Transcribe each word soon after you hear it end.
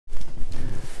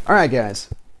Alright guys,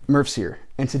 Murph's here,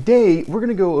 and today we're going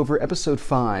to go over episode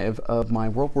 5 of my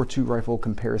World War II rifle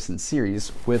comparison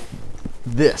series with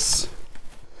this.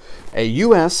 A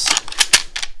US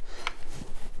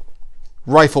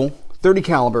rifle, 30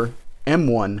 caliber,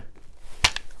 M1,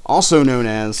 also known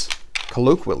as,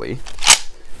 colloquially,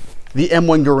 the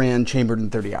M1 Garand chambered in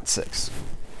 30-06.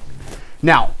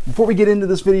 Now, before we get into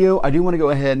this video, I do want to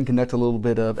go ahead and conduct a little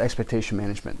bit of expectation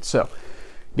management. So,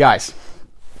 guys,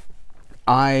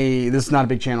 this is not a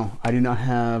big channel. I do not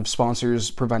have sponsors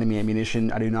providing me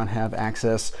ammunition. I do not have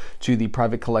access to the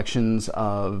private collections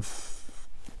of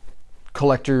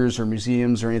collectors or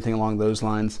museums or anything along those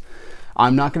lines.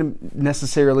 I'm not going to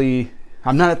necessarily,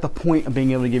 I'm not at the point of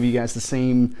being able to give you guys the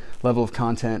same level of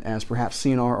content as perhaps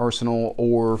CNR Arsenal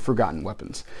or Forgotten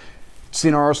Weapons.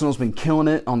 CNR Arsenal's been killing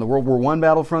it on the World War I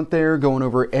battlefront there, going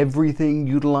over everything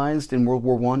utilized in World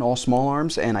War I, all small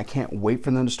arms, and I can't wait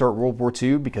for them to start World War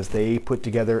II because they put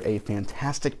together a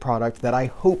fantastic product that I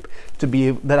hope to be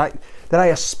able, that I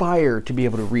aspire to be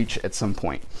able to reach at some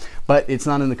point. But it's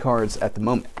not in the cards at the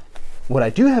moment. What I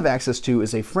do have access to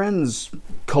is a friend's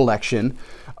collection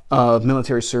of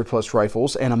military surplus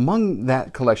rifles, and among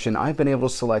that collection, I've been able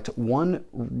to select one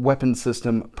weapon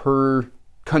system per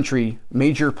country,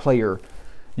 major player,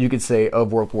 you could say,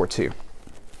 of World War II.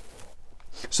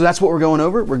 So that's what we're going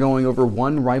over. We're going over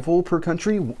one rifle per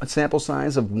country, a sample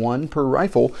size of one per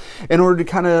rifle, in order to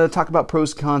kind of talk about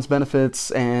pros, cons, benefits,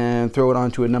 and throw it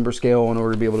onto a number scale in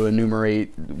order to be able to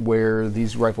enumerate where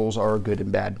these rifles are good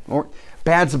and bad. Or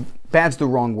bad's the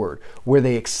wrong word. Where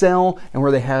they excel and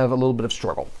where they have a little bit of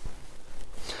struggle.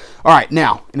 All right,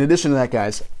 now, in addition to that,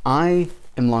 guys, I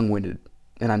am long-winded,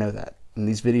 and I know that. And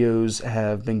these videos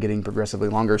have been getting progressively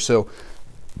longer. So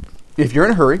if you're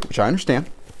in a hurry, which I understand,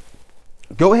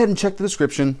 go ahead and check the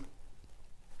description.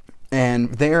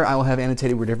 And there I will have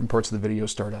annotated where different parts of the video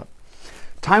start up.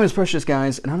 Time is precious,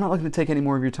 guys, and I'm not looking to take any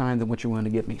more of your time than what you want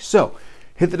to give me. So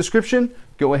hit the description,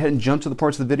 go ahead and jump to the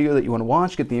parts of the video that you want to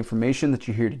watch, get the information that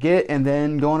you're here to get, and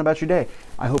then go on about your day.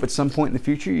 I hope at some point in the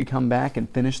future you come back and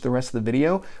finish the rest of the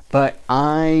video, but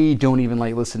I don't even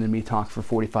like listening to me talk for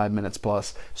 45 minutes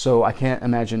plus, so I can't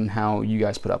imagine how you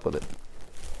guys put up with it.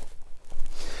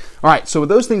 All right, so with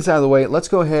those things out of the way, let's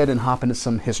go ahead and hop into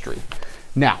some history.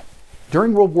 Now,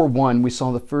 during World War I, we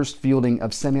saw the first fielding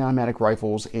of semi-automatic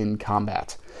rifles in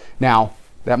combat. Now,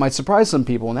 that might surprise some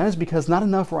people, and that is because not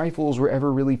enough rifles were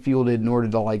ever really fielded in order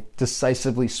to like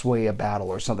decisively sway a battle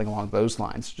or something along those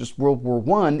lines. Just World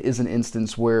War I is an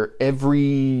instance where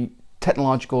every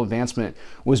technological advancement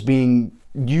was being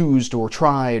used or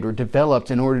tried or developed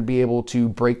in order to be able to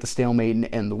break the stalemate and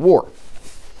end the war.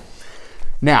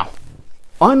 Now,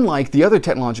 unlike the other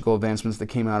technological advancements that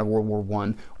came out of World War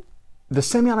I, the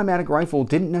semi-automatic rifle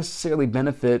didn't necessarily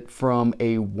benefit from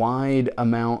a wide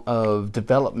amount of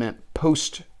development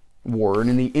post-war and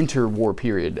in the interwar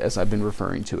period, as I've been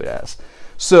referring to it as.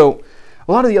 So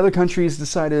a lot of the other countries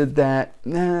decided that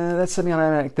that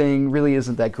semi-automatic thing really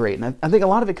isn't that great. And I think a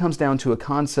lot of it comes down to a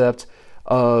concept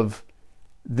of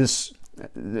this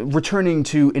returning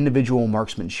to individual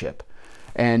marksmanship.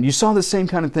 And you saw the same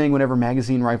kind of thing whenever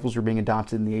magazine rifles were being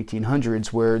adopted in the 1800s,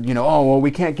 where, you know, oh, well, we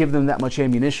can't give them that much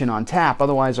ammunition on tap,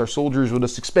 otherwise our soldiers will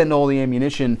just expend all the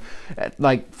ammunition at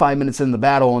like 5 minutes in the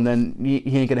battle, and then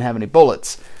he ain't gonna have any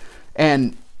bullets.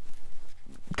 And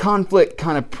conflict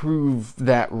kind of proved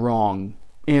that wrong,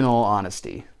 in all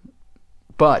honesty.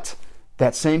 But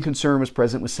that same concern was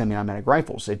present with semi-automatic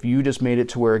rifles. If you just made it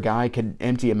to where a guy could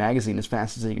empty a magazine as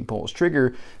fast as he can pull his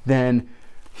trigger, then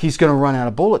he's going to run out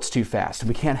of bullets too fast, and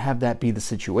we can't have that be the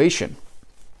situation.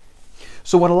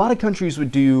 So what a lot of countries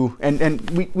would do, and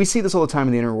we see this all the time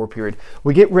in the interwar period,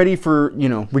 we get ready for, you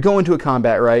know, we go into a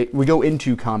combat, right? We go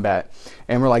into combat,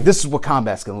 and we're like, this is what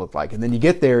combat's going to look like. And then you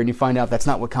get there, and you find out that's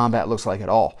not what combat looks like at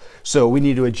all. So we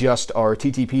need to adjust our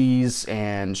TTPs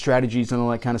and strategies and all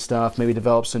that kind of stuff, maybe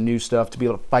develop some new stuff to be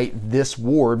able to fight this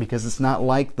war, because it's not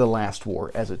like the last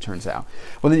war, as it turns out.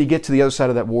 Well, then you get to the other side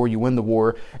of that war, you win the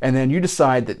war, and then you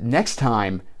decide that next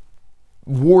time,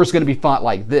 war is going to be fought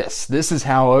like this. This is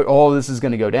how all this is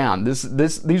going to go down. These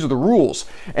are the rules.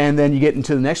 And then you get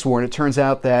into the next war, and it turns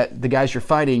out that the guys you're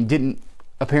fighting didn't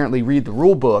apparently read the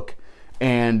rule book,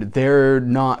 and they're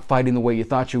not fighting the way you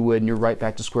thought you would, and you're right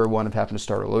back to square one of having to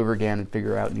start all over again and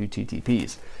figure out new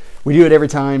TTPs. We do it every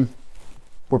time.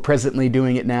 We're presently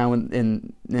doing it now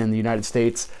in the United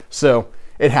States, so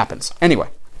it happens. Anyway.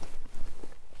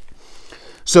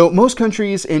 So most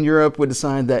countries in Europe would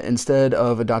decide that instead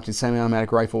of adopting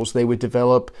semi-automatic rifles, they would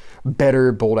develop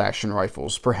better bolt-action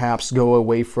rifles, perhaps go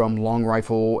away from long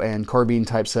rifle and carbine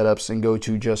type setups and go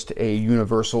to just a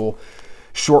universal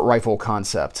short rifle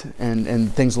concept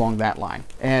and things along that line.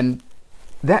 And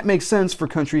that makes sense for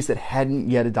countries that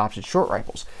hadn't yet adopted short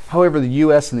rifles. However, the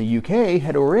US and the UK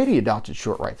had already adopted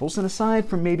short rifles, and aside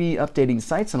from maybe updating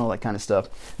sights and all that kind of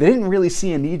stuff, they didn't really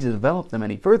see a need to develop them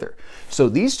any further. So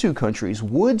these two countries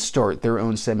would start their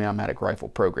own semi-automatic rifle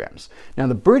programs. Now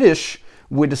the British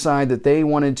would decide that they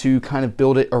wanted to kind of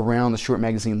build it around the short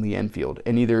magazine Lee Enfield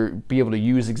and either be able to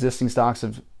use existing stocks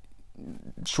of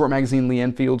short magazine Lee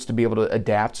Enfields to be able to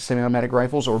adapt to semi-automatic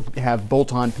rifles, or have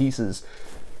bolt-on pieces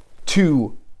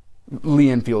to Lee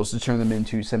Enfields to turn them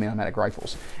into semi-automatic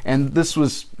rifles. And this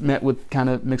was met with kind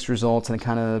of mixed results, and it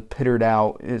kind of pittered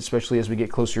out, especially as we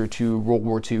get closer to World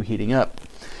War II heating up.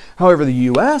 However, the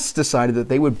US decided that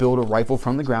they would build a rifle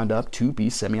from the ground up to be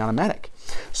semi-automatic.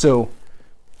 So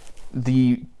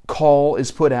the call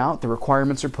is put out, the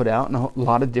requirements are put out, and a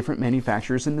lot of different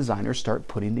manufacturers and designers start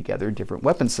putting together different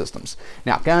weapon systems.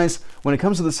 Now guys, when it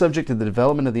comes to the subject of the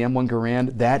development of the M1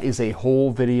 Garand, that is a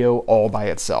whole video all by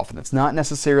itself, and it's not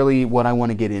necessarily what I want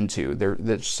to get into.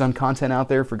 There's some content out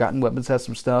there, Forgotten Weapons has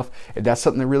some stuff. If that's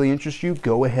something that really interests you,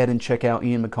 go ahead and check out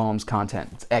Ian McCollum's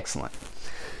content. It's excellent.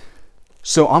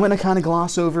 So I'm going to kind of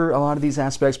gloss over a lot of these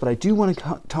aspects, but I do want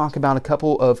to talk about a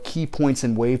couple of key points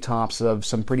and wave tops of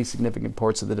some pretty significant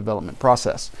parts of the development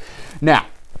process. Now,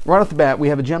 right off the bat, we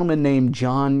have a gentleman named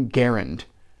Mosin Garand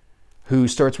who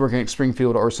starts working at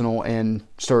Springfield Arsenal and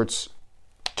starts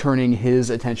turning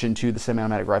his attention to the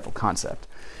semi-automatic rifle concept.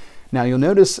 Now, you'll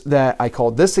notice that I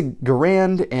called this a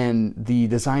Garand and the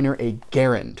designer a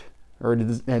Garand,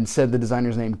 and said the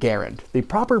designer's name Garand. The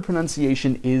proper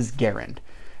pronunciation is Garand.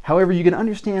 However, you can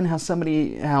understand how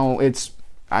it's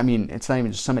not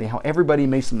even just somebody, how everybody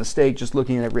makes a mistake just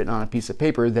looking at it written on a piece of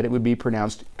paper that it would be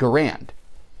pronounced Garand,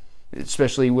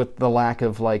 especially with the lack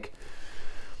of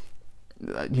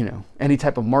any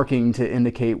type of marking to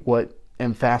indicate what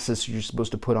emphasis you're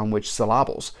supposed to put on which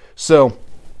syllables. So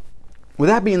with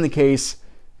that being the case,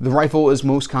 the rifle is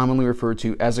most commonly referred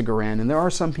to as a Garand, and there are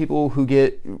some people who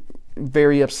get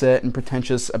very upset and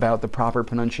pretentious about the proper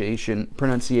pronunciation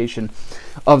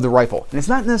of the rifle. And it's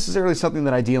not necessarily something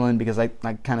that I deal in, because I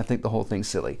kind of think the whole thing's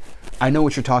silly. I know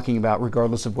what you're talking about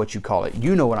regardless of what you call it.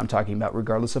 You know what I'm talking about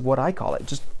regardless of what I call it.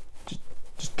 Just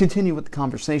continue with the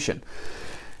conversation.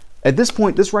 At this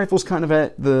point, this rifle's kind of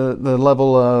at the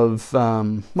level of,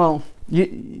 well,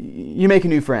 you make a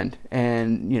new friend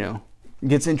and,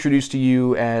 gets introduced to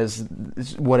you as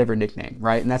whatever nickname,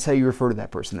 right? And that's how you refer to that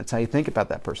person. That's how you think about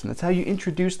that person. That's how you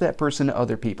introduce that person to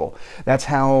other people. That's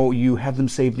how you have them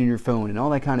saved in your phone and all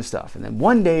that kind of stuff. And then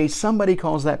one day somebody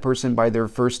calls that person by their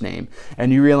first name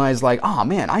and you realize oh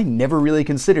man, I never really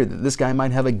considered that this guy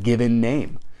might have a given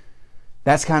name.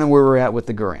 That's kind of where we're at with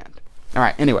the Garand. All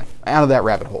right, anyway, out of that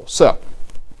rabbit hole. So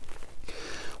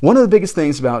one of the biggest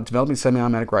things about developing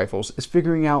semi-automatic rifles is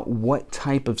figuring out what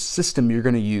type of system you're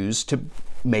going to use to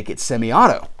make it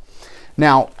semi-auto.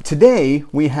 Now, today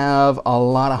we have a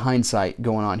lot of hindsight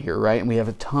going on here, right? And we have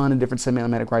a ton of different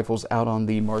semi-automatic rifles out on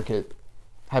the market.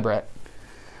 Hi, Brett.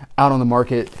 Out on the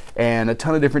market, and a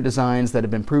ton of different designs that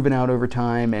have been proven out over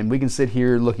time, and we can sit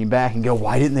here looking back and go,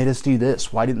 why didn't they just do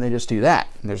this? Why didn't they just do that?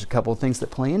 And there's a couple of things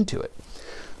that play into it.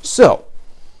 So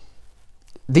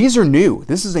these are new.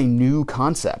 This is a new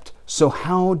concept. So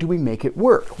how do we make it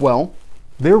work? Well,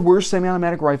 there were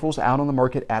semi-automatic rifles out on the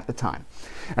market at the time,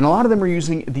 and a lot of them are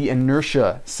using the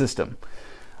inertia system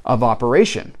of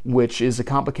operation, which is a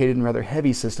complicated and rather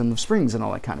heavy system of springs and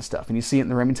all that kind of stuff. And you see it in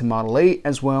the Remington Model 8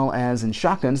 as well as in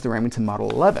shotguns, the Remington Model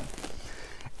 11.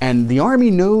 And the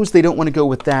Army knows they don't want to go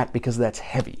with that because that's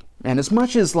heavy. And as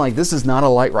much as this is not a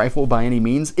light rifle by any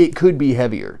means, it could be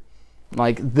heavier.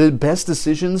 The best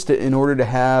decisions in order to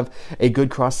have a good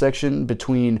cross-section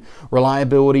between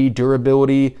reliability,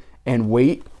 durability, and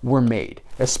weight were made,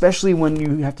 especially when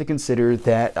you have to consider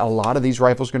that a lot of these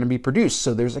rifles are going to be produced,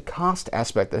 so there's a cost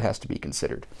aspect that has to be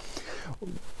considered.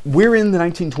 We're in the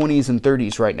 1920s and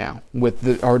 30s right now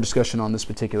with our discussion on this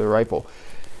particular rifle.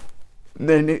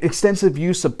 The extensive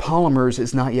use of polymers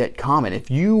is not yet common.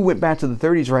 If you went back to the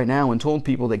 30s right now and told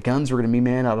people that guns were going to be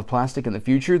made out of plastic in the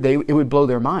future, it would blow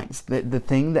their minds. The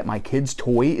thing that my kid's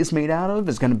toy is made out of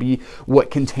is going to be what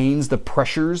contains the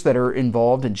pressures that are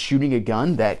involved in shooting a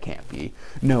gun? That can't be.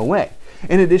 No way.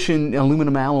 In addition,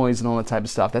 aluminum alloys and all that type of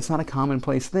stuff, that's not a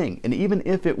commonplace thing. And even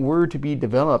if it were to be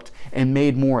developed and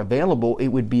made more available, it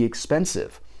would be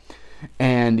expensive.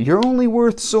 And you're only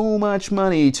worth so much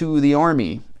money to the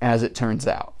Army, as it turns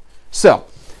out. So,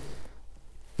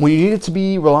 when you need it to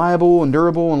be reliable and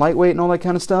durable and lightweight and all that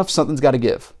kind of stuff, something's got to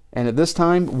give. And at this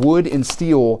time, wood and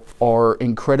steel are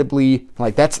incredibly,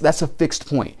 that's a fixed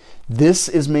point. This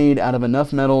is made out of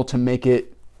enough metal to make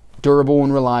it Durable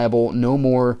and reliable, no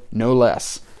more, no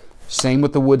less. Same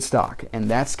with the wood stock, and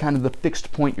that's kind of the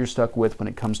fixed point you're stuck with when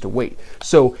it comes to weight.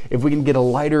 So if we can get a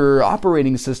lighter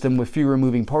operating system with fewer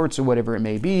moving parts or whatever it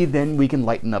may be, then we can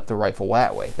lighten up the rifle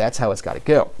that way. That's how it's got to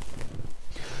go.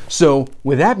 So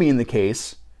with that being the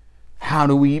case, how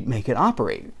do we make it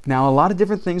operate? Now, a lot of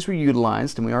different things were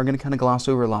utilized, and we are going to kind of gloss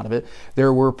over a lot of it.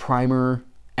 There were primer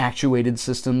actuated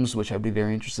systems, which I'd be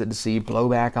very interested to see,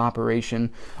 blowback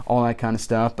operation, all that kind of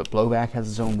stuff, but blowback has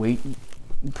its own weight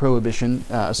prohibition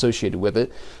associated with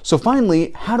it. So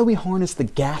finally, how do we harness the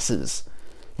gases?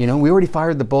 You know, we already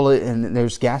fired the bullet and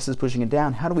there's gases pushing it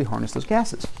down. How do we harness those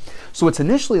gases? So what's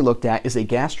initially looked at is a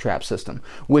gas trap system,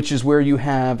 which is where you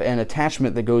have an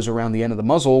attachment that goes around the end of the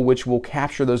muzzle, which will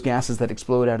capture those gases that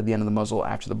explode out of the end of the muzzle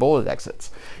after the bullet exits.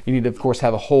 You need to, of course,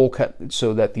 have a hole cut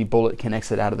so that the bullet can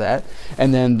exit out of that,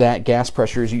 and then that gas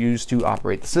pressure is used to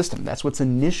operate the system. That's what's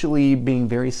initially being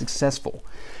very successful.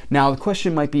 Now, the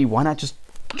question might be, why not just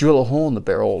drill a hole in the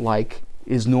barrel like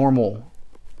is normal?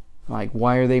 Like,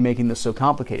 why are they making this so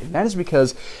complicated? That is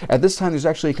because at this time there's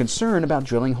actually a concern about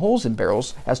drilling holes in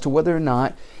barrels as to whether or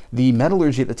not the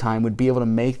metallurgy at the time would be able to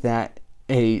make that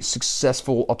a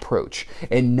successful approach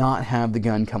and not have the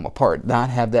gun come apart, not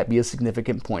have that be a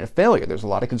significant point of failure. There's a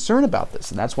lot of concern about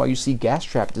this, and that's why you see gas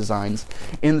trap designs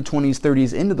in the 20s,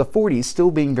 30s, into the 40s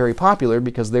still being very popular,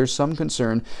 because there's some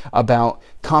concern about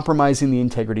compromising the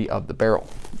integrity of the barrel.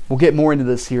 We'll get more into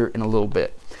this here in a little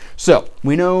bit. So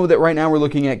we know that right now we're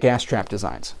looking at gas trap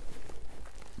designs.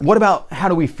 What about how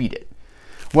do we feed it?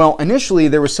 Well, initially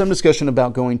there was some discussion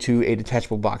about going to a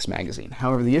detachable box magazine.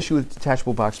 However, the issue with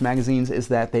detachable box magazines is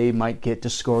that they might get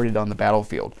discarded on the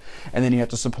battlefield, and then you have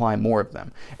to supply more of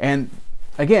them. And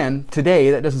again,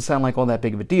 today that doesn't sound like all that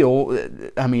big of a deal.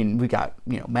 I mean, we got,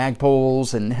 you know,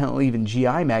 Magpols, and hell, even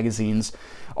GI magazines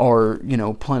are, you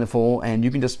know, plentiful, and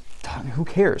you can just, who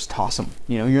cares, toss them.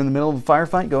 You know, you're in the middle of a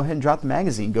firefight, go ahead and drop the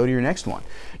magazine, go to your next one.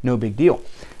 No big deal.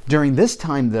 During this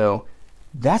time though,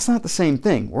 that's not the same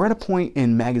thing. We're at a point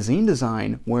in magazine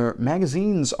design where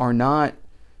magazines are not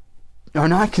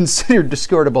considered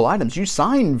discardable items. You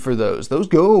sign for those. Those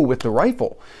go with the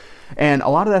rifle. And a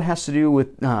lot of that has to do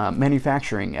with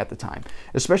manufacturing at the time.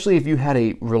 Especially if you had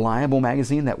a reliable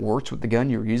magazine that worked with the gun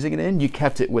you were using it in, you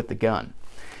kept it with the gun.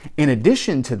 In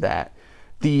addition to that,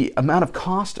 the amount of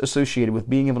cost associated with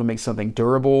being able to make something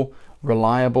durable,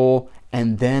 reliable,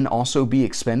 and then also be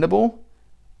expendable,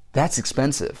 that's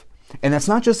expensive. And that's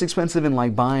not just expensive in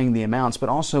like buying the amounts, but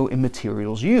also in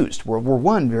materials used. World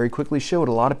War I very quickly showed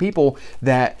a lot of people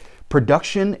that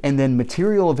production and then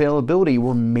material availability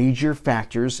were major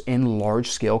factors in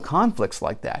large-scale conflicts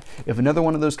like that. If another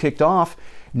one of those kicked off,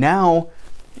 now,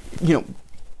 you know,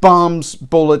 bombs,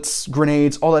 bullets,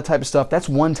 grenades, all that type of stuff, that's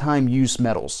one-time use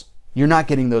metals. You're not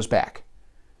getting those back.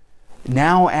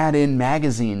 Now add in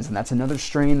magazines, and that's another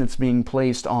strain that's being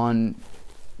placed on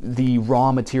the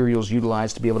raw materials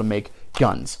utilized to be able to make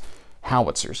guns,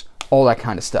 howitzers, all that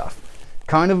kind of stuff.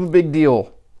 Kind of a big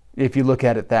deal if you look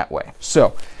at it that way.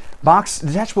 So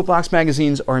detachable box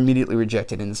magazines are immediately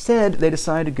rejected. Instead, they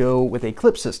decide to go with a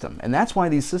clip system. And that's why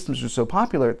these systems are so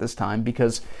popular at this time,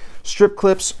 because strip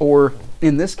clips, or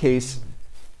in this case,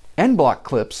 end block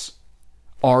clips,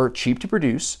 are cheap to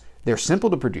produce. They're simple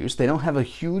to produce. They don't have a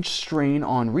huge strain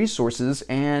on resources,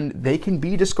 and they can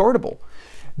be discardable.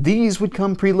 These would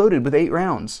come preloaded with 8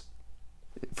 rounds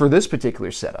for this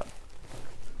particular setup.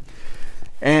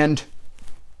 And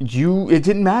it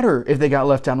didn't matter if they got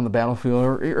left out on the battlefield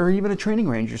or even a training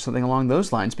range or something along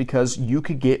those lines, because you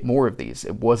could get more of these.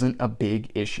 It wasn't a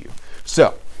big issue.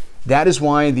 So that is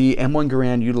why the M1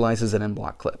 Garand utilizes an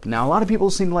M-block clip. Now, a lot of people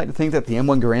seem to like to think that the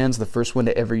M1 Garand is the first one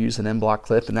to ever use an M-block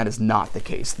clip, and that is not the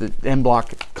case. The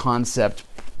M-block concept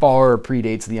far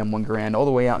predates the M1 Garand all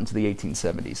the way out into the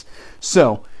 1870s.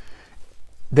 So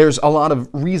there's a lot of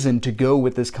reason to go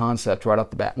with this concept right off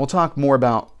the bat. We'll talk more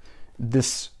about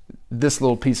this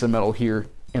little piece of metal here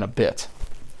in a bit.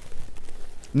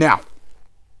 Now,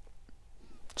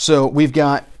 so we've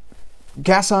got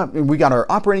we got our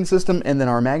operating system and then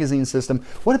our magazine system.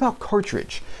 What about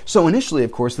cartridge? So initially,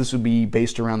 of course, this would be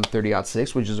based around the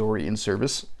 30-06, which is already in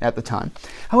service at the time.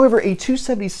 However, a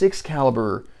 276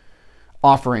 caliber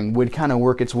offering would kind of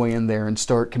work its way in there and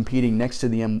start competing next to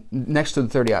the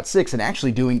 30-06 and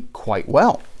actually doing quite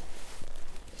well.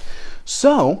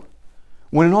 So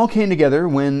when it all came together,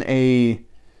 when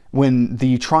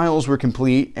the trials were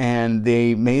complete and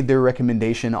they made their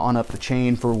recommendation on up the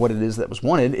chain for what it is that was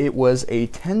wanted, it was a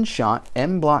 10-shot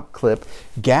M-block clip,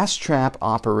 gas trap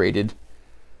operated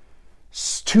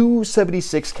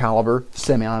 276 caliber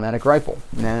semi-automatic rifle.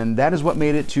 And that is what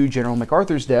made it to General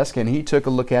MacArthur's desk, and he took a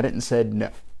look at it and said no.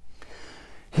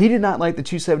 He did not like the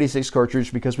 276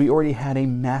 cartridge because we already had a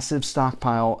massive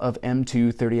stockpile of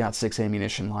M2 30-06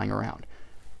 ammunition lying around.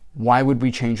 Why would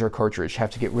we change our cartridge?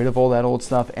 Have to get rid of all that old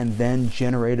stuff and then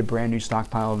generate a brand new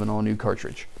stockpile of an all-new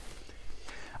cartridge?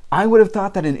 I would have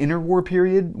thought that an interwar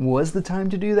period was the time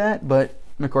to do that, but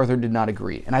MacArthur did not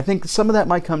agree. And I think some of that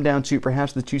might come down to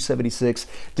perhaps the 276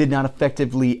 did not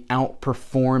effectively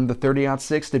outperform the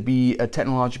 30-06 to be a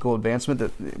technological advancement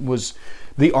that was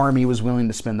the Army was willing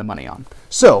to spend the money on.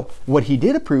 So what he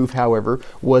did approve, however,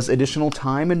 was additional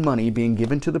time and money being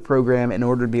given to the program in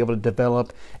order to be able to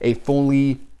develop a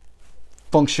fully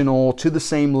functional, to the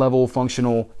same level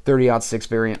functional 30-06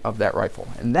 variant of that rifle.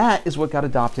 And that is what got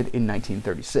adopted in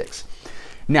 1936.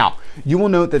 Now, you will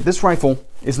note that this rifle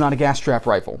is not a gas trap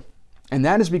rifle. And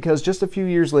that is because just a few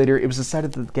years later, it was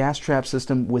decided that the gas trap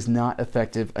system was not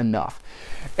effective enough.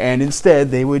 And instead,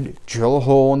 they would drill a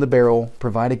hole in the barrel,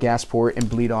 provide a gas port, and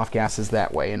bleed off gases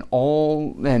that way.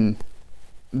 And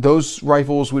those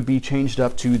rifles would be changed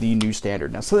up to the new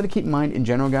standard. Now, something to keep in mind in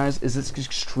general, guys, is it's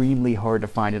extremely hard to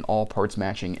find an all parts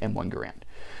matching M1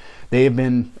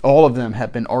 Garand. All of them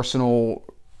have been arsenal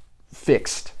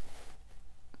fixed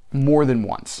more than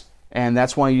once. And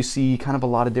that's why you see kind of a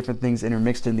lot of different things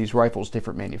intermixed in these rifles,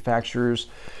 different manufacturers,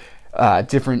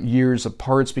 different years of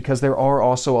parts, because there are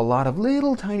also a lot of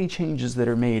little tiny changes that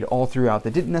are made all throughout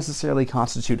that didn't necessarily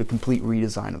constitute a complete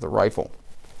redesign of the rifle.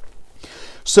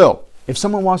 So, if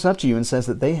someone walks up to you and says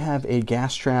that they have a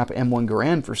gas trap M1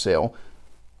 Garand for sale,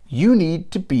 you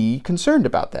need to be concerned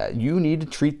about that. You need to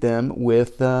treat them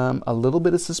with a little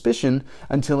bit of suspicion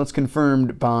until it's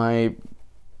confirmed by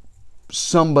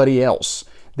somebody else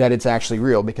that it's actually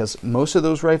real, because most of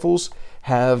those rifles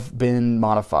have been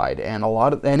modified, and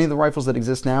any of the rifles that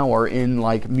exist now are in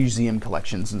like museum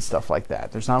collections and stuff like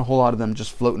that. There's not a whole lot of them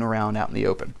just floating around out in the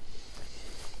open.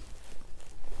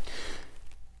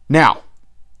 Now,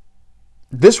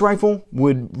 this rifle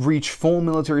would reach full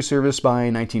military service by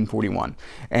 1941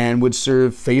 and would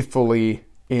serve faithfully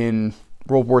in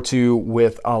World War II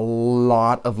with a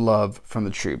lot of love from the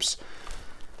troops.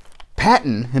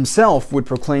 Patton himself would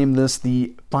proclaim this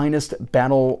the finest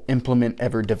battle implement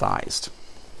ever devised.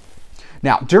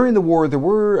 Now, during the war, there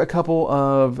were a couple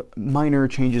of minor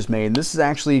changes made, and this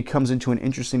actually comes into an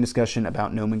interesting discussion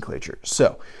about nomenclature.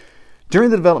 So,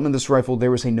 during the development of this rifle, there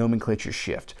was a nomenclature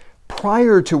shift.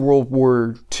 Prior to World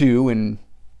War II, and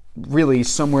really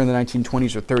somewhere in the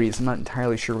 1920s or 30s, I'm not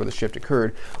entirely sure where the shift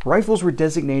occurred, rifles were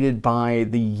designated by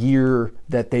the year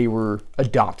that they were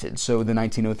adopted. So the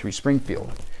 1903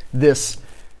 Springfield, this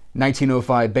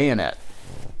 1905 bayonet,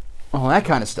 all that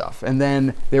kind of stuff. And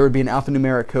then there would be an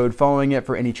alphanumeric code following it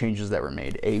for any changes that were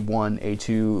made, A1,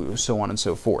 A2, so on and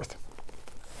so forth.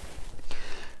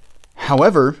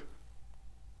 However,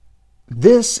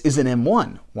 this is an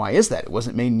M1. Why is that? It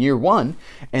wasn't made in year one,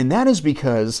 and that is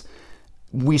because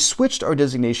we switched our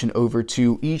designation over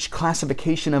to each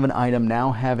classification of an item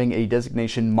now having a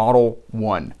designation Model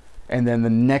 1. And then the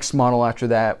next model after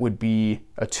that would be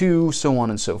a 2, so on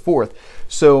and so forth.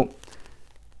 So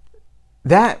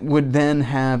that would then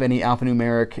have any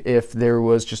alphanumeric if there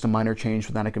was just a minor change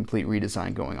without a complete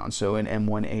redesign going on. So an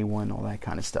M1, A1, all that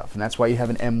kind of stuff. And that's why you have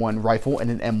an M1 rifle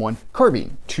and an M1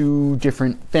 carbine. Two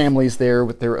different families there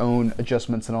with their own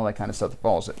adjustments and all that kind of stuff that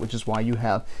follows it, which is why you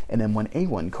have an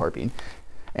M1A1 carbine.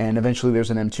 And eventually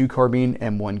there's an M2 carbine,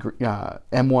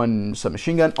 M1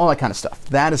 submachine gun, all that kind of stuff.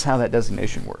 That is how that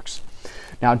designation works.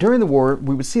 Now, during the war,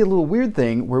 we would see a little weird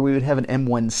thing where we would have an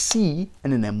M1C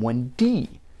and an M1D.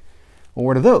 Well,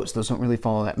 what are those? Those don't really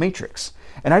follow that matrix.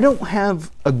 And I don't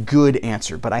have a good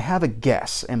answer, but I have a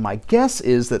guess. And my guess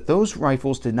is that those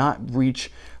rifles did not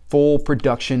reach full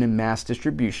production and mass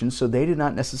distribution, so they did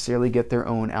not necessarily get their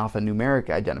own alphanumeric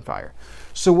identifier.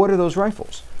 So what are those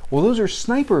rifles? Well, those are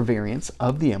sniper variants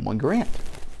of the M1 Garand.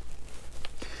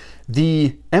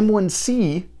 The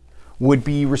M1C would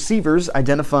be receivers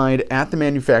identified at the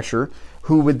manufacturer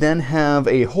who would then have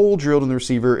a hole drilled in the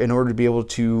receiver in order to be able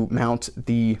to mount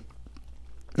the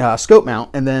scope mount,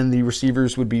 and then the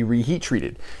receivers would be reheat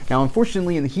treated. Now,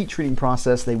 unfortunately, in the heat treating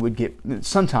process,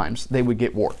 sometimes they would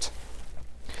get warped.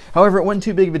 However, it wasn't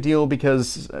too big of a deal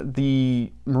because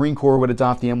the Marine Corps would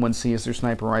adopt the M1C as their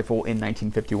sniper rifle in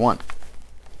 1951.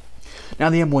 Now,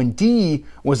 the M1D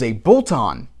was a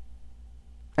bolt-on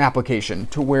application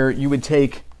to where you would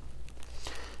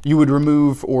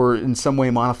remove or in some way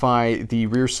modify the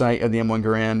rear sight of the M1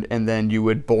 Garand, and then you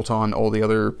would bolt on all the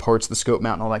other parts, the scope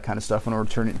mount and all that kind of stuff in order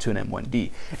to turn it into an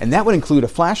M1D. And that would include a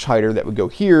flash hider that would go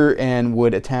here and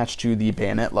would attach to the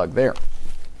bayonet lug there.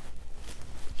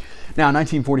 Now, in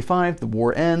 1945, the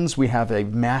war ends. We have a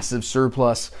massive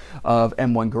surplus of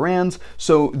M1 Garands.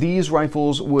 So these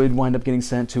rifles would wind up getting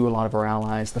sent to a lot of our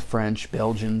allies, the French,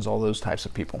 Belgians, all those types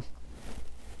of people.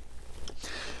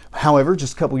 However,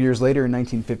 just a couple years later in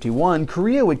 1951,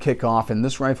 Korea would kick off and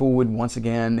this rifle would once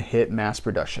again hit mass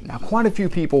production. Now, quite a few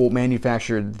people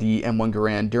manufactured the M1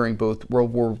 Garand during both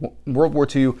World War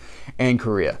II and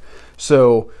Korea.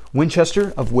 So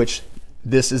Winchester, of which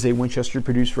this is a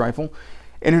Winchester-produced rifle,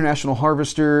 International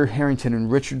Harvester, Harrington and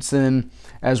Richardson,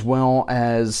 as well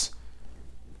as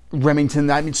Remington.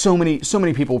 I mean, so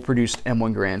many people produced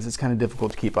M1 Garands. It's kind of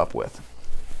difficult to keep up with.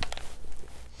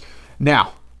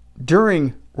 Now,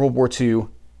 during World War II,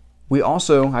 we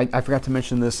also, I forgot to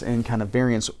mention this in kind of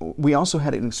variants, we also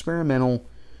had an experimental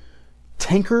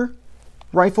tanker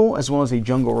rifle as well as a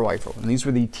jungle rifle. And these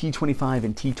were the T-25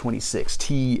 and T-26.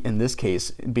 T, in this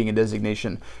case, being a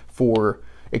designation for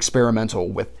experimental,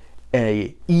 with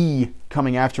a E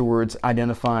coming afterwards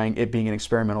identifying it being an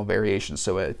experimental variation.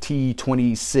 So a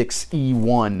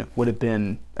T-26E1 would have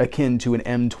been akin to an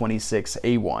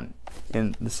M26A1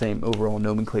 in the same overall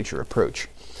nomenclature approach.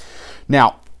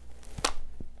 Now,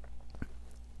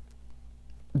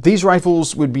 these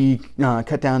rifles would be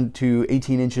cut down to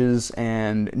 18 inches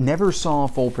and never saw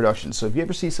full production. So if you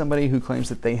ever see somebody who claims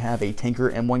that they have a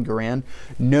tanker M1 Garand,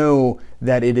 know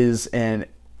that it is an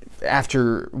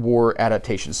after-war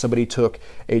adaptation. Somebody took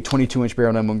a 22-inch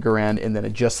barreled M1 Garand and then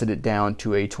adjusted it down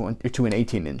to an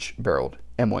 18-inch barreled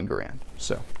M1 Garand.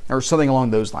 So, or something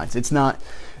along those lines. It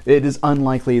is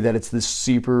unlikely that it's this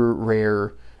super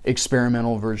rare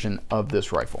experimental version of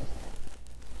this rifle.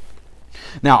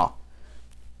 Now,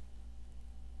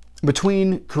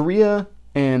 between Korea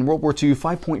and World War II,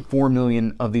 5.4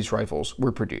 million of these rifles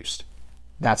were produced.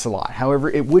 That's a lot. However,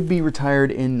 it would be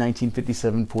retired in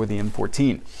 1957 for the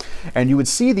M14. And you would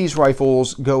see these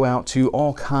rifles go out to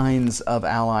all kinds of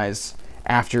allies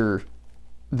after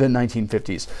the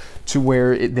 1950s, to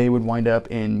where they would wind up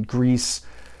in Greece,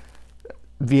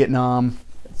 Vietnam,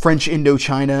 French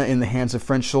Indochina in the hands of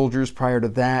French soldiers prior to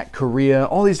that, Korea,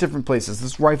 all these different places.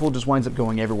 This rifle just winds up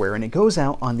going everywhere, and it goes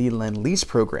out on the Lend-Lease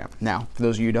program. Now, for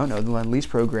those of you who don't know, the Lend-Lease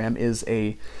program is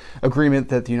a agreement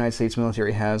that the United States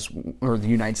military has, or the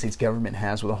United States government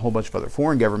has, with a whole bunch of other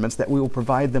foreign governments, that we will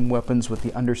provide them weapons with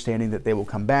the understanding that they will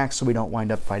come back so we don't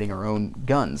wind up fighting our own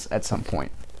guns at some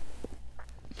point.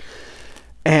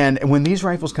 And when these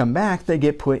rifles come back, they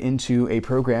get put into a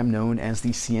program known as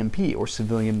the CMP, or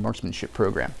Civilian Marksmanship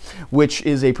Program, which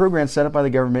is a program set up by the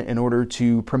government in order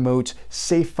to promote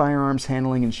safe firearms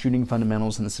handling and shooting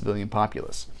fundamentals in the civilian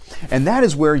populace. And that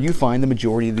is where you find the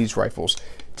majority of these rifles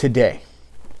today.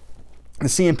 The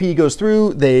CMP goes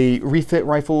through, they refit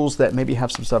rifles that maybe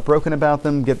have some stuff broken about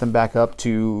them, get them back up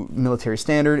to military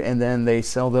standard, and then they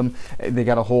sell them. They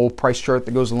got a whole price chart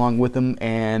that goes along with them,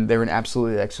 and they're an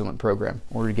absolutely excellent program.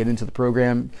 In order to get into the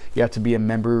program, you have to be a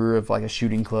member of like a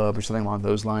shooting club or something along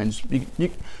those lines. You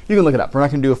can look it up. We're not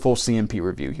going to do a full CMP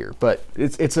review here, but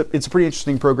it's a pretty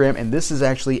interesting program, and this is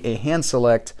actually a hand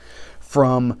select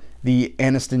from the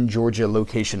Anniston, Georgia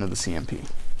location of the CMP.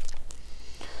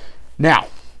 Now,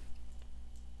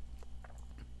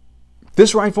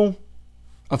 this rifle,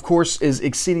 of course, is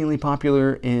exceedingly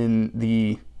popular in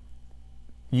the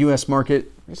U.S. market.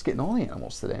 We're just getting all the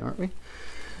animals today, aren't we?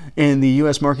 In the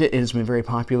U.S. market, it has been very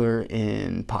popular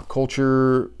in pop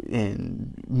culture,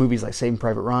 in movies like Saving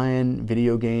Private Ryan,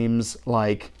 video games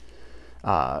like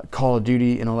Call of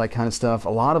Duty and all that kind of stuff. A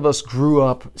lot of us grew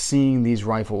up seeing these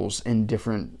rifles in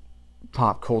different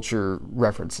pop culture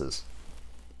references.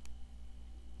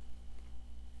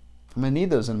 I'm going to need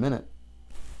those in a minute.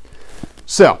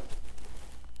 So,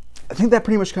 I think that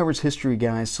pretty much covers history,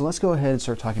 guys. So let's go ahead and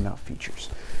start talking about features.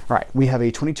 All right, we have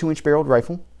a 22-inch barreled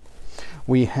rifle.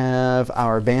 We have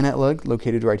our bayonet lug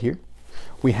located right here.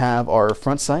 We have our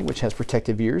front sight, which has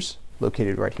protective ears,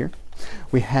 located right here.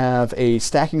 We have a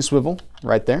stacking swivel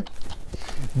right there.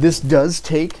 This does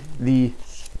take the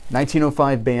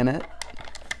 1905 bayonet,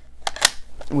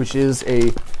 which is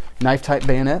a knife-type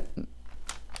bayonet.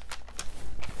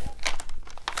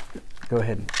 Go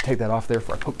ahead and take that off there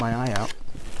before I poke my eye out.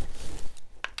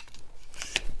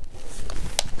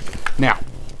 Now,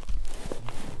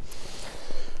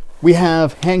 we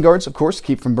have handguards, of course, to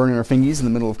keep from burning our fingies in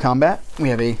the middle of combat. We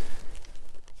have a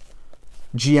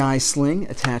GI sling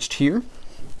attached here.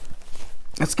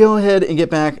 Let's go ahead and get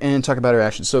back and talk about our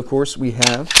action. So, of course, we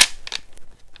have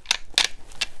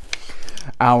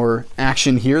our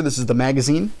action here. This is the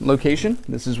magazine location.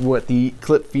 This is what the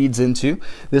clip feeds into.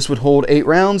 This would hold 8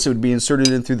 rounds. It would be inserted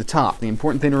in through the top. The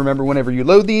important thing to remember whenever you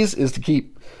load these is to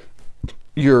keep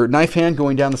your knife hand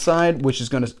going down the side, which is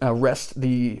going to arrest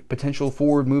the potential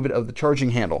forward movement of the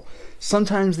charging handle.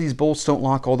 Sometimes these bolts don't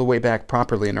lock all the way back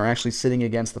properly and are actually sitting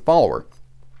against the follower.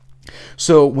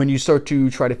 So when you start to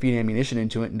try to feed ammunition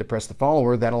into it and depress the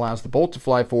follower, that allows the bolt to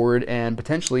fly forward and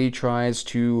potentially tries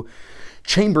to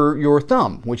chamber your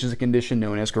thumb, which is a condition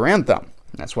known as Garand thumb.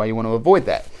 That's why you want to avoid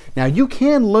that. Now, you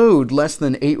can load less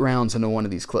than 8 rounds into one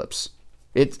of these clips.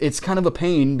 It's kind of a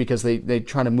pain because they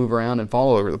try to move around and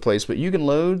fall all over the place, but you can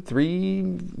load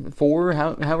 3, 4,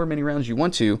 however many rounds you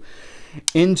want to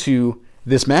into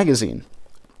this magazine.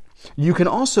 You can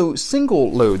also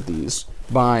single load these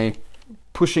by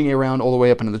pushing a round all the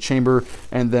way up into the chamber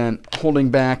and then holding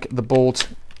back the bolt,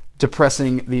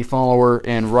 depressing the follower,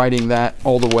 and riding that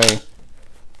all the way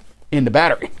in the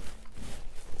battery.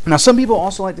 Now, some people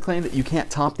also like to claim that you can't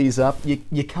top these up.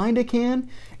 You kind of can.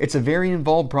 It's a very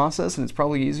involved process, and it's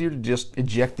probably easier to just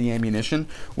eject the ammunition,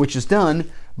 which is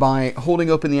done by holding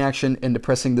open the action and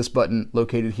depressing this button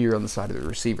located here on the side of the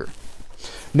receiver.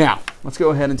 Now, let's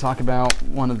go ahead and talk about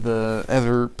one of the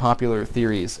other popular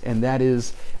theories, and that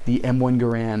is the M1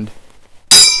 Garand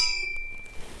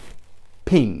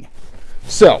ping.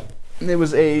 So,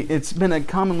 it's been a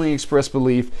commonly expressed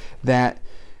belief that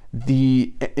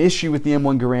the issue with the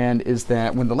M1 Garand is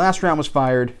that when the last round was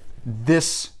fired,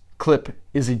 this clip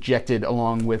is ejected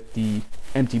along with the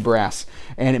empty brass,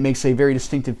 and it makes a very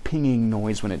distinctive pinging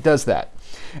noise when it does that.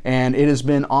 And it has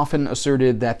been often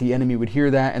asserted that the enemy would hear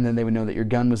that and then they would know that your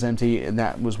gun was empty, and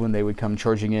that was when they would come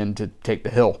charging in to take the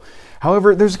hill.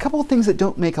 However, there's a couple of things that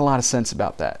don't make a lot of sense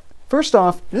about that. First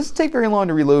off, it doesn't take very long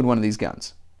to reload one of these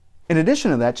guns. In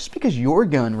addition to that, just because your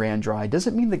gun ran dry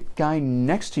doesn't mean the guy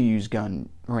next to you's gun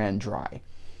ran dry,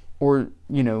 or,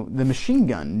 you know, the machine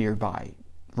gun nearby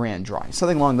ran dry,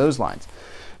 something along those lines.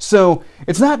 So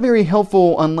it's not very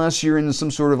helpful unless you're in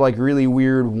some sort of like really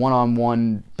weird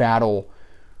one-on-one battle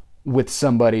with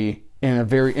somebody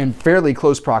in fairly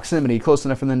close proximity, close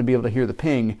enough for them to be able to hear the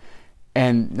ping,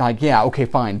 and like, yeah, okay,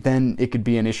 fine, then it could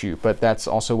be an issue. But that's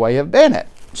also why you have a bayonet.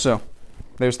 So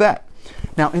there's that.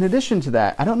 Now, in addition to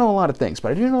that, I don't know a lot of things,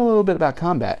 but I do know a little bit about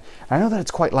combat. I know that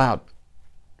it's quite loud.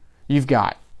 You've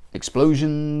got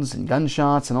explosions and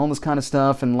gunshots and all this kind of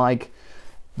stuff, and like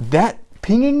that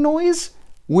pinging noise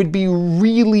would be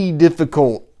really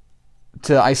difficult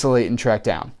to isolate and track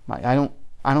down.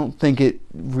 I don't think it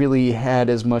really had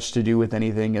as much to do with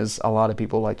anything as a lot of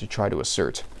people like to try to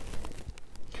assert.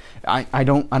 I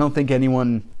don't think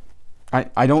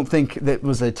that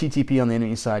was a TTP on the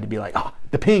enemy side to be like, oh,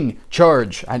 the ping,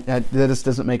 charge. That just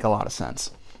doesn't make a lot of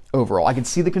sense overall. I can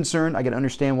see the concern. I can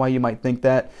understand why you might think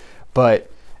that, but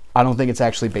I don't think it's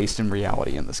actually based in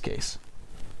reality in this case.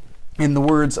 In the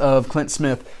words of Clint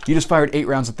Smith, you just fired 8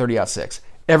 rounds of 30-06.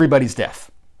 Everybody's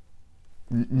deaf.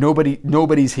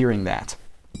 Nobody's hearing that.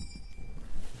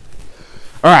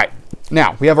 All right,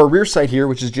 now we have our rear sight here,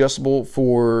 which is adjustable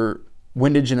for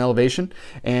windage and elevation,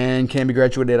 and can be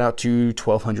graduated out to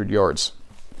 1,200 yards.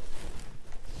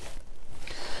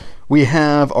 We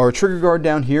have our trigger guard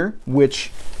down here,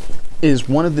 which is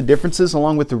one of the differences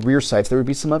along with the rear sights. There would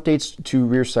be some updates to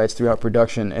rear sights throughout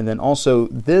production, and then also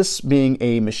this being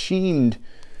a machined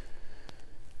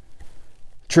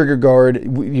trigger guard,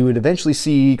 you would eventually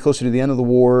see closer to the end of the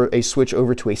war a switch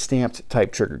over to a stamped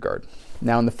type trigger guard.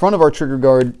 Now in the front of our trigger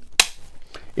guard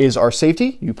is our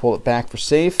safety. You pull it back for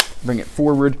safe, bring it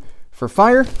forward for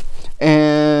fire,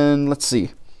 and let's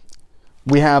see.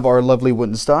 We have our lovely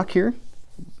wooden stock here,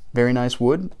 very nice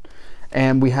wood,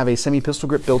 and we have a semi-pistol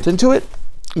grip built into it,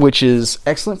 which is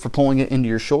excellent for pulling it into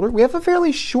your shoulder. We have a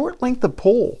fairly short length of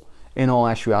pull in all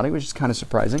actuality, which is kind of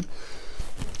surprising.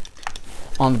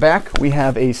 On the back, we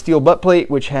have a steel butt plate,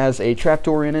 which has a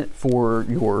trapdoor in it for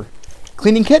your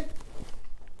cleaning kit.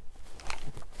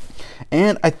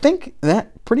 And I think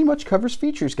that pretty much covers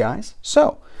features, guys.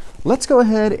 So let's go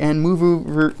ahead and move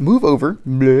over.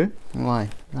 Bleh. Well,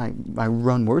 I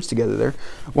run words together there.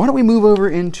 Why don't we move over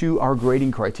into our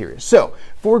grading criteria? So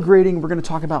for grading, we're going to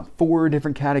talk about 4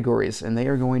 different categories, and they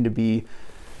are going to be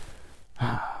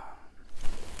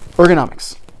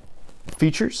ergonomics,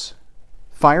 features,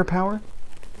 firepower,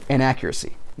 and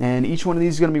accuracy. And each one of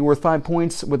these is going to be worth 5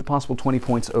 points with a possible 20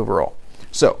 points overall.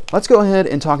 So let's go ahead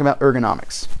and talk about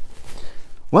ergonomics.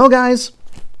 Well, guys,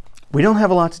 we don't have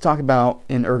a lot to talk about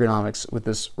in ergonomics with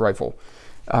this rifle.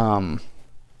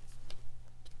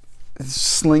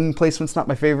 Sling placement's not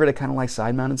my favorite. I kind of like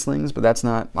side-mounted slings, but that's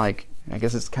not like, I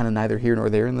guess it's kind of neither here nor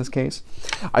there in this case.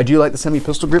 I do like the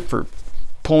semi-pistol grip for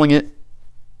pulling it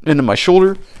into my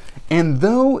shoulder. And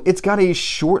though it's got a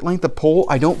short length of pull,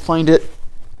 I don't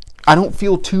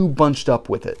feel too bunched up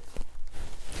with it.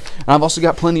 And I've also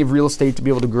got plenty of real estate to be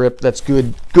able to grip. That's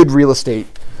good real estate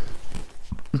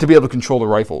to be able to control the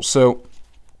rifle. So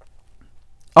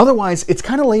otherwise, it's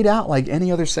kind of laid out like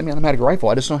any other semi-automatic rifle.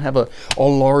 I just don't have a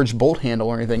large bolt handle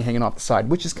or anything hanging off the side,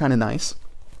 which is kind of nice.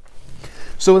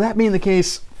 So with that being the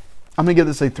case, I'm going to give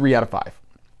this a 3 out of 5.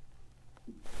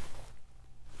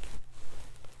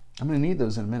 I'm going to need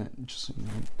those in a minute.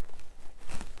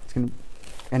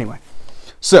 Anyway,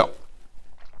 so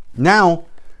now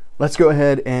let's go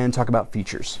ahead and talk about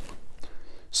features.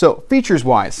 So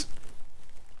features-wise,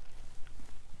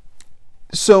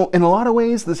 so in a lot of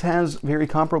ways, this has very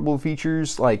comparable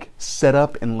features like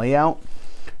setup and layout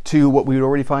to what we would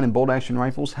already find in bolt-action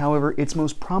rifles. However, its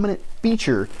most prominent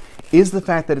feature is the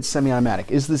fact that it's semi-automatic,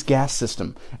 is this gas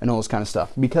system and all this kind of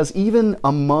stuff. Because even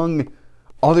among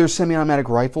other semi-automatic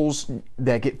rifles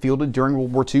that get fielded during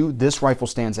World War II, this rifle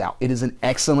stands out. It is an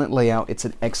excellent layout. It's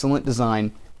an excellent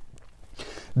design.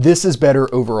 This is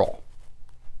better overall.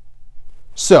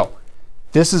 So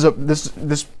this is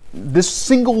this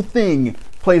single thing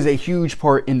plays a huge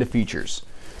part into features.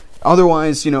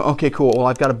 Otherwise, you know, okay, cool. Well,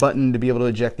 I've got a button to be able to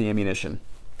eject the ammunition.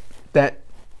 That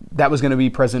was going to be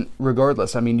present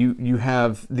regardless. I mean, you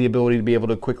have the ability to be able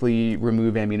to quickly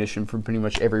remove ammunition from pretty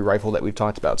much every rifle that we've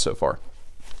talked about so far.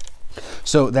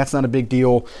 So that's not a big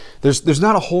deal. There's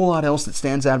not a whole lot else that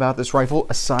stands out about this rifle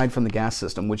aside from the gas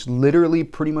system, which literally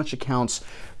pretty much accounts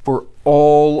for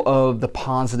all of the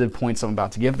positive points I'm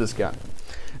about to give this gun.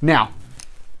 Now,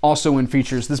 also in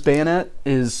features, this bayonet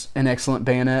is an excellent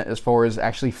bayonet as far as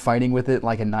actually fighting with it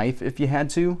like a knife if you had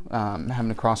to.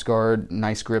 Having a cross guard,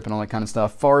 nice grip and all that kind of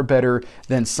stuff. Far better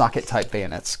than socket type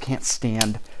bayonets. Can't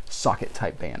stand socket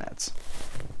type bayonets.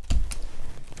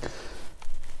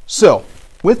 So,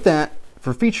 with that,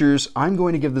 for features, I'm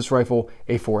going to give this rifle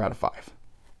a 4 out of 5.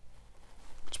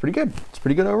 It's pretty good. It's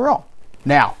pretty good overall.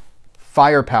 Now,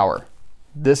 firepower.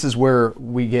 This is where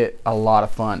we get a lot of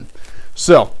fun.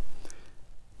 So,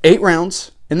 8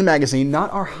 rounds in the magazine,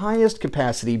 not our highest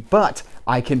capacity, but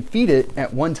I can feed it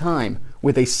at one time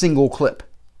with a single clip.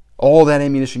 All that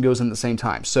ammunition goes in at the same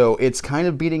time. So it's kind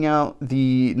of beating out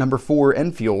the number 4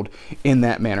 Enfield in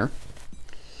that manner.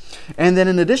 And then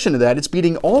in addition to that, it's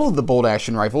beating all of the bolt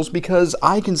action rifles because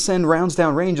I can send rounds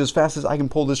down range as fast as I can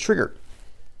pull this trigger.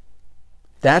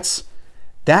 That's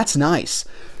nice.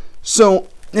 So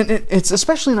it's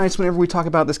especially nice whenever we talk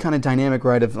about this kind of dynamic,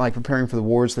 right, of like preparing for the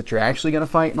wars that you're actually going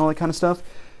to fight and all that kind of stuff.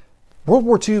 World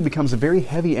War II becomes a very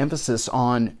heavy emphasis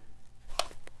on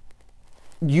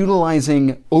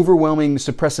utilizing overwhelming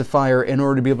suppressive fire in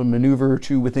order to be able to maneuver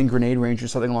to within grenade range or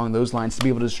something along those lines to be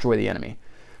able to destroy the enemy.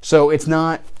 So it's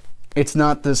not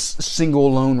this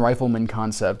single lone rifleman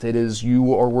concept. It is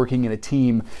you are working in a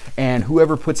team, and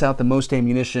whoever puts out the most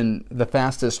ammunition the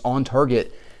fastest on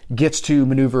target gets to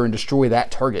maneuver and destroy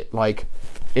that target. Like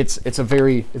it's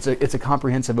a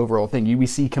comprehensive overall thing. We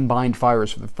see combined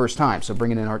fires for the first time. So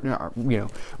bringing in our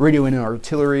radioing in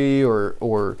artillery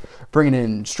or bringing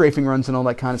in strafing runs and all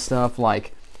that kind of stuff.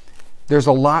 Like there's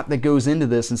a lot that goes into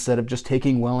this instead of just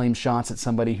taking well-aimed shots at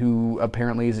somebody who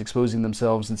apparently is exposing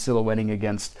themselves and silhouetting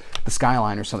against the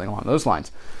skyline or something along those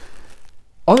lines.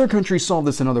 Other countries solve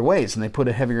this in other ways, and they put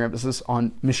a heavier emphasis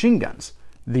on machine guns.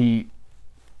 The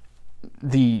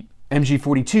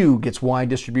MG42 gets wide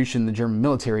distribution in the German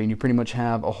military, and you pretty much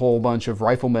have a whole bunch of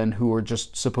riflemen who are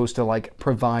just supposed to like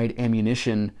provide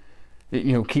ammunition,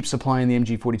 keep supplying the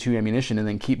MG42 ammunition and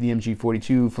then keep the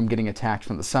MG42 from getting attacked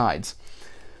from the sides.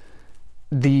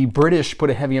 The British put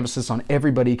a heavy emphasis on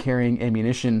everybody carrying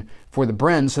ammunition for the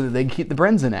Bren so that they can keep the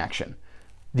Brens in action.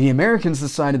 The Americans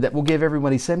decided that we'll give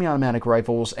everybody semi-automatic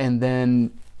rifles, and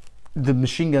then the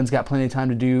machine guns got plenty of time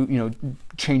to do,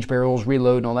 change barrels,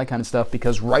 reload, and all that kind of stuff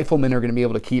because riflemen are going to be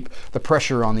able to keep the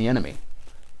pressure on the enemy.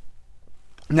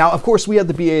 Now, of course, we had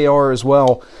the BAR as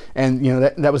well, and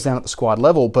that was down at the squad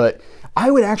level, but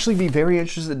I would actually be very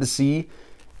interested to see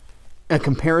a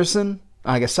comparison,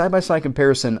 like a side-by-side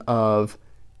comparison of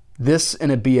this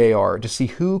and a BAR to see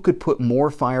who could put more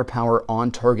firepower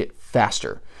on target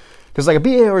faster. Because like a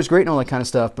BAR is great and all that kind of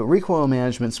stuff, but recoil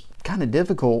management's kind of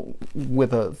difficult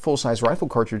with a full-size rifle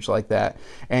cartridge like that,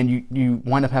 and you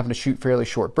wind up having to shoot fairly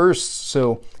short bursts.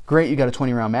 So great, you got a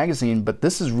 20-round magazine, but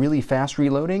this is really fast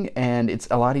reloading, and it's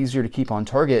a lot easier to keep on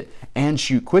target and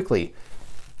shoot quickly.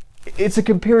 It's a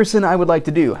comparison I would like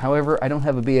to do. However, I don't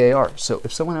have a BAR, so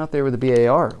if someone out there with a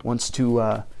BAR wants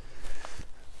to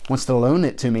loan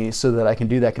it to me so that I can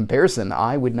do that comparison,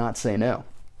 I would not say no.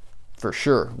 For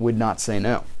sure, would not say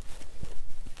no.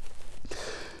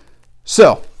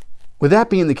 So, with that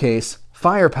being the case,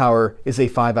 firepower is a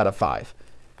 5 out of 5.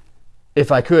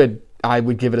 If I could, I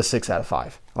would give it a 6 out of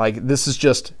 5. Like, this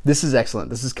is excellent.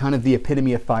 This is kind of the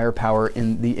epitome of firepower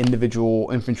in the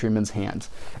individual infantryman's hands.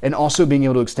 And also being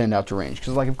able to extend out to range.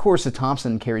 Because, like, of course, the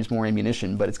Thompson carries more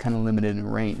ammunition, but it's kind of limited in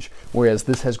range. Whereas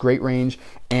this has great range,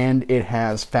 and it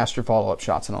has faster follow-up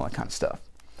shots and all that kind of stuff.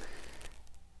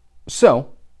 So,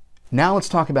 now let's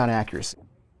talk about accuracy.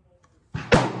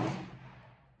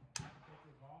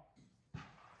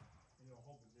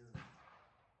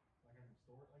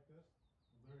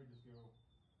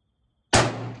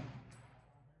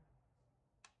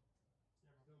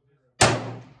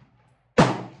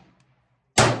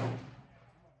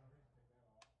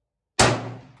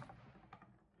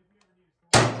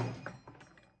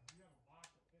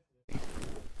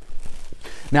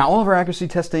 Now, all of our accuracy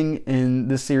testing in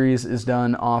this series is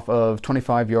done off of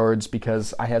 25 yards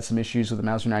because I had some issues with the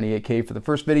Mauser 98K for the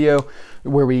first video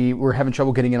where we were having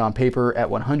trouble getting it on paper at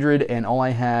 100, and all I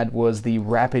had was the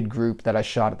rapid group that I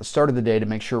shot at the start of the day to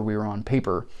make sure we were on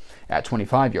paper at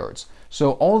 25 yards.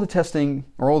 So all the testing,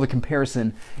 or all the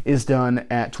comparison, is done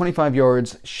at 25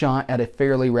 yards, shot at a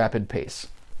fairly rapid pace.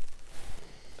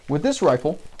 With this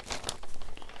rifle,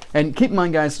 and keep in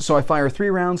mind, guys, so I fire 3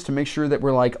 rounds to make sure that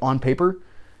we're like on paper,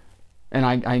 and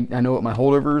I know what my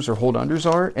holdovers or hold unders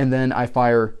are, and then I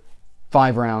fire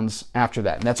 5 rounds after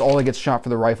that. And that's all that gets shot for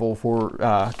the rifle for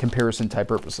comparison type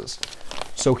purposes.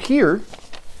 So here,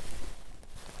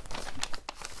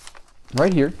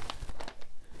 right here,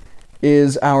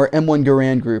 is our M1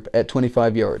 Garand group at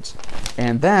 25 yards.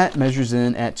 And that measures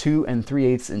in at 2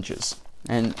 3/8 inches.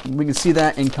 And we can see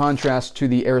that in contrast to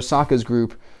the Arasaka's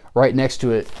group right next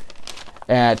to it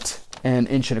at 1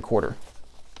 1/4 inches.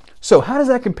 So how does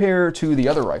that compare to the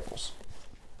other rifles?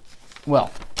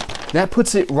 Well, that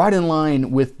puts it right in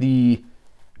line with the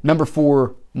number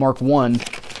 4 Mark I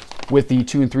with the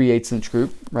 2 3/8 inch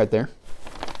group right there.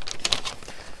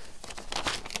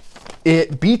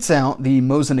 It beats out the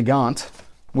Mosin Nagant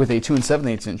with a 2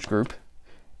 7/8 inch group,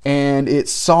 and it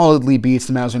solidly beats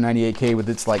the Mauser 98K with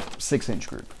its like 6 inch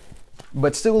group,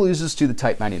 but still loses to the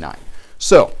Type 99.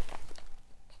 So,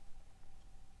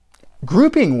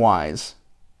 grouping wise,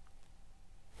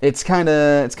 it's kind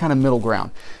of middle ground.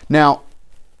 Now,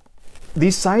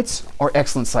 these sights are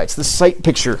excellent sights. The sight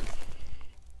picture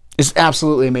is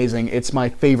absolutely amazing. It's my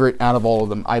favorite out of all of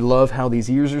them. I love how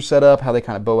these ears are set up, how they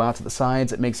kind of bow out to the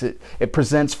sides. It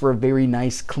presents for a very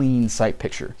nice, clean sight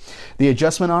picture. The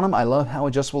adjustment on them, I love how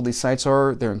adjustable these sights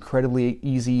are. They're incredibly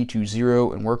easy to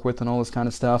zero and work with and all this kind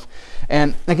of stuff.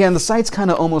 And again, the sights kind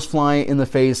of almost fly in the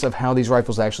face of how these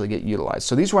rifles actually get utilized.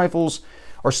 So these rifles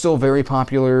are still very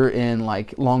popular in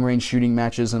like long-range shooting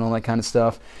matches and all that kind of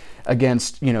stuff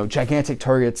against, you know, gigantic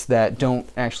targets that don't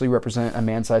actually represent a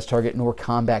man-sized target, nor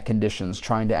combat conditions,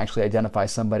 trying to actually identify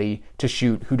somebody to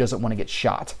shoot who doesn't want to get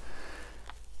shot.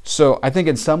 So I think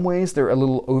in some ways they're a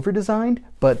little over-designed,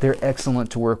 but they're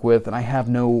excellent to work with, and I have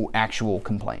no actual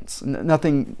complaints.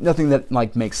 Nothing that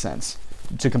like makes sense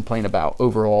to complain about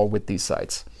overall with these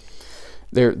sights.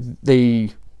 They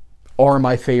are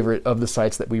my favorite of the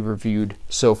sights that we reviewed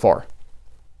so far.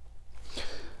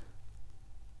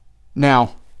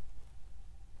 Now,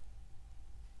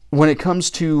 when it comes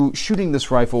to shooting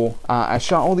this rifle, I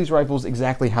shot all these rifles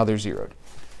exactly how they're zeroed,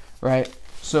 right?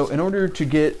 So in order to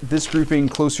get this grouping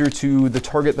closer to the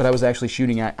target that I was actually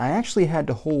shooting at, I actually had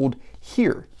to hold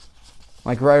here,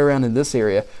 like right around in this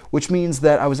area, which means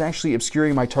that I was actually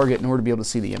obscuring my target in order to be able to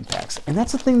see the impacts. And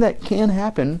that's a thing that can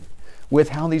happen with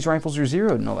how these rifles are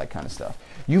zeroed and all that kind of stuff.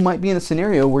 You might be in a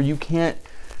scenario where you can't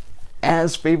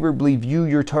as favorably view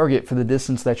your target for the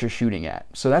distance that you're shooting at.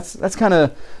 So that's kind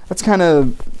of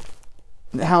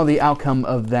how the outcome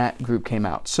of that group came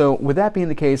out. So with that being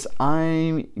the case,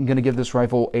 I'm going to give this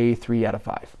rifle a 3 out of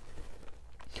 5.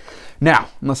 Now,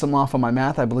 unless I'm off on my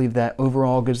math, I believe that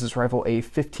overall gives this rifle a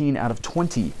 15 out of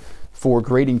 20 for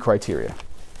grading criteria.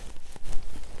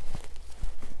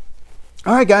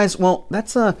 All right, guys. Well,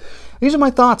 these are my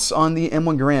thoughts on the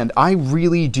M1 Garand. I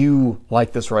really do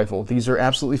like this rifle. These are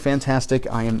absolutely fantastic.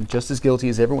 I am just as guilty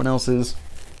as everyone else is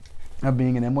of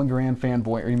being an M1 Garand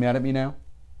fanboy. Are you mad at me now?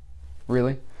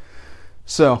 Really?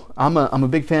 So I'm a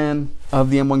big fan of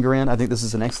the M1 Garand. I think this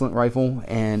is an excellent rifle,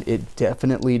 and it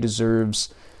definitely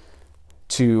deserves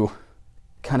to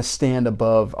kind of stand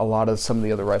above a lot of some of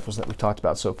the other rifles that we've talked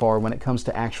about so far when it comes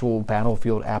to actual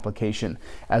battlefield application,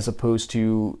 as opposed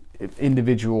to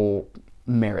individual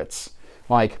merits.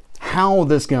 Like how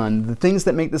this gun, the things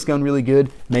that make this gun really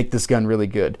good, make this gun really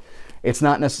good. It's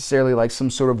not necessarily like some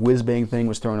sort of whiz-bang thing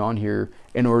was thrown on here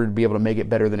in order to be able to make it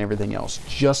better than everything else.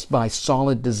 Just by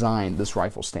solid design, this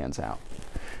rifle stands out.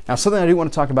 Now, something I do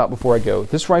want to talk about before I go.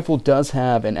 This rifle does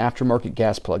have an aftermarket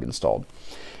gas plug installed.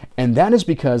 And that is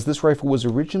because this rifle was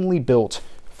originally built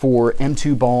for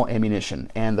M2 ball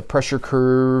ammunition and the pressure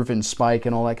curve and spike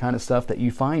and all that kind of stuff that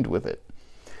you find with it.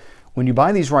 When you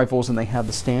buy these rifles and they have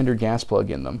the standard gas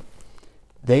plug in them,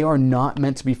 they are not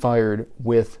meant to be fired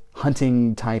with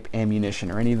hunting type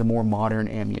ammunition or any of the more modern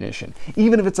ammunition.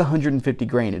 Even if it's 150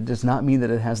 grain, it does not mean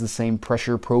that it has the same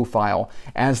pressure profile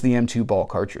as the M2 ball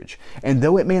cartridge. And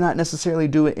though it may not necessarily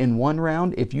do it in one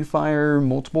round, if you fire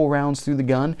multiple rounds through the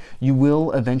gun, you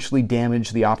will eventually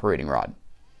damage the operating rod.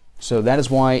 So that is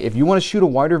why if you want to shoot a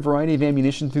wider variety of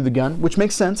ammunition through the gun, which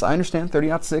makes sense, I understand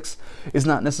 30-06 is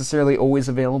not necessarily always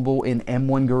available in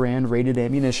M1 Garand rated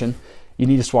ammunition, you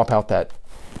need to swap out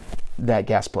that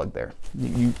gas plug there.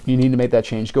 You need to make that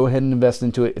change. Go ahead and invest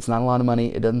into it. It's not a lot of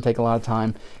money. It doesn't take a lot of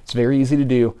time. It's very easy to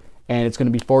do, and it's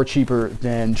going to be far cheaper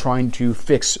than trying to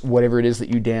fix whatever it is that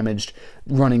you damaged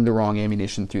running the wrong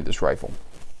ammunition through this rifle.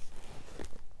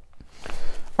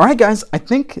 All right, guys, I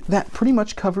think that pretty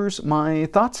much covers my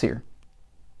thoughts here.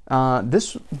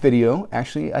 This video,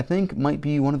 actually, I think might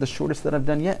be one of the shortest that I've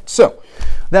done yet. So,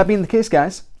 that being the case,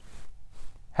 guys,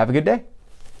 have a good day.